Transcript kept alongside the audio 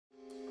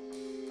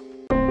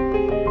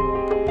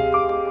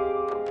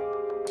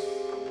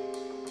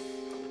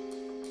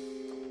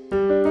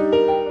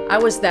I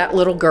was that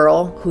little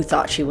girl who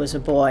thought she was a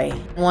boy.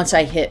 Once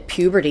I hit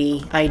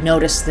puberty, I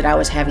noticed that I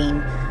was having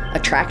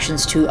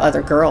attractions to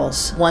other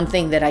girls. One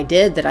thing that I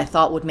did that I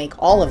thought would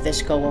make all of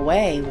this go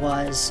away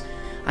was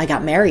I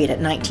got married at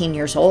 19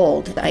 years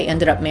old. I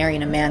ended up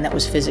marrying a man that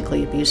was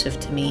physically abusive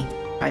to me.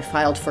 I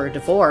filed for a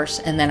divorce,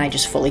 and then I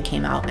just fully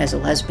came out as a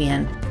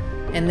lesbian.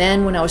 And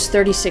then when I was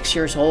 36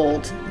 years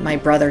old, my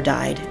brother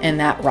died, and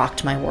that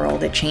rocked my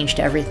world. It changed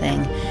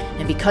everything.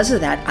 And because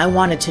of that, I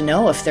wanted to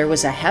know if there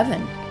was a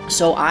heaven.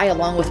 So I,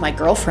 along with my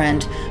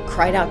girlfriend,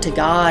 cried out to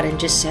God and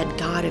just said,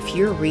 God, if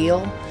you're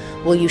real,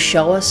 will you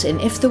show us? And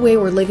if the way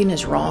we're living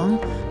is wrong,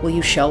 will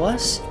you show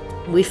us?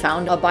 We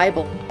found a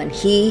Bible, and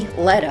he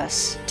led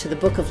us to the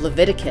book of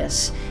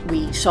Leviticus.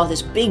 We saw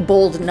this big,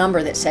 bold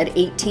number that said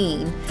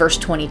 18, verse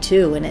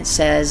 22, and it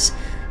says,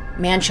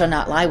 man shall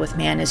not lie with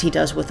man as he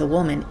does with a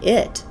woman.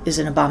 It is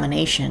an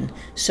abomination.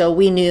 So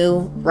we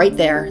knew right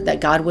there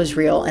that God was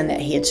real and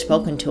that he had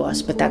spoken to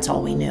us, but that's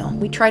all we knew.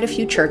 We tried a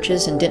few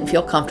churches and didn't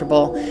feel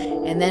comfortable.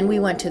 And then we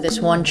went to this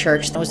one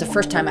church. That was the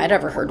first time I'd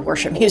ever heard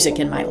worship music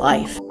in my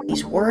life.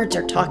 These words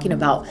are talking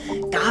about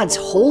God's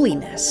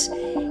holiness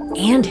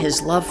and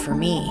his love for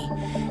me.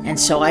 And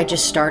so I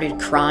just started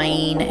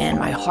crying and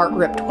my heart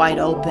ripped wide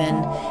open.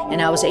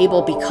 And I was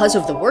able, because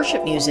of the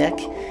worship music,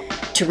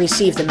 to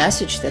receive the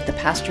message that the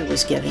pastor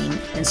was giving.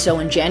 And so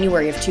in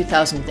January of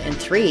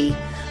 2003,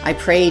 I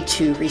prayed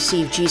to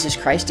receive Jesus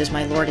Christ as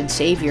my Lord and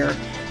Savior,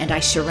 and I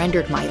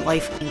surrendered my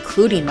life,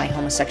 including my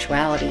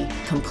homosexuality,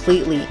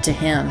 completely to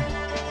him.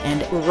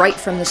 And right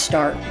from the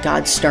start,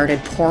 God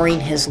started pouring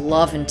his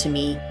love into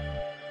me.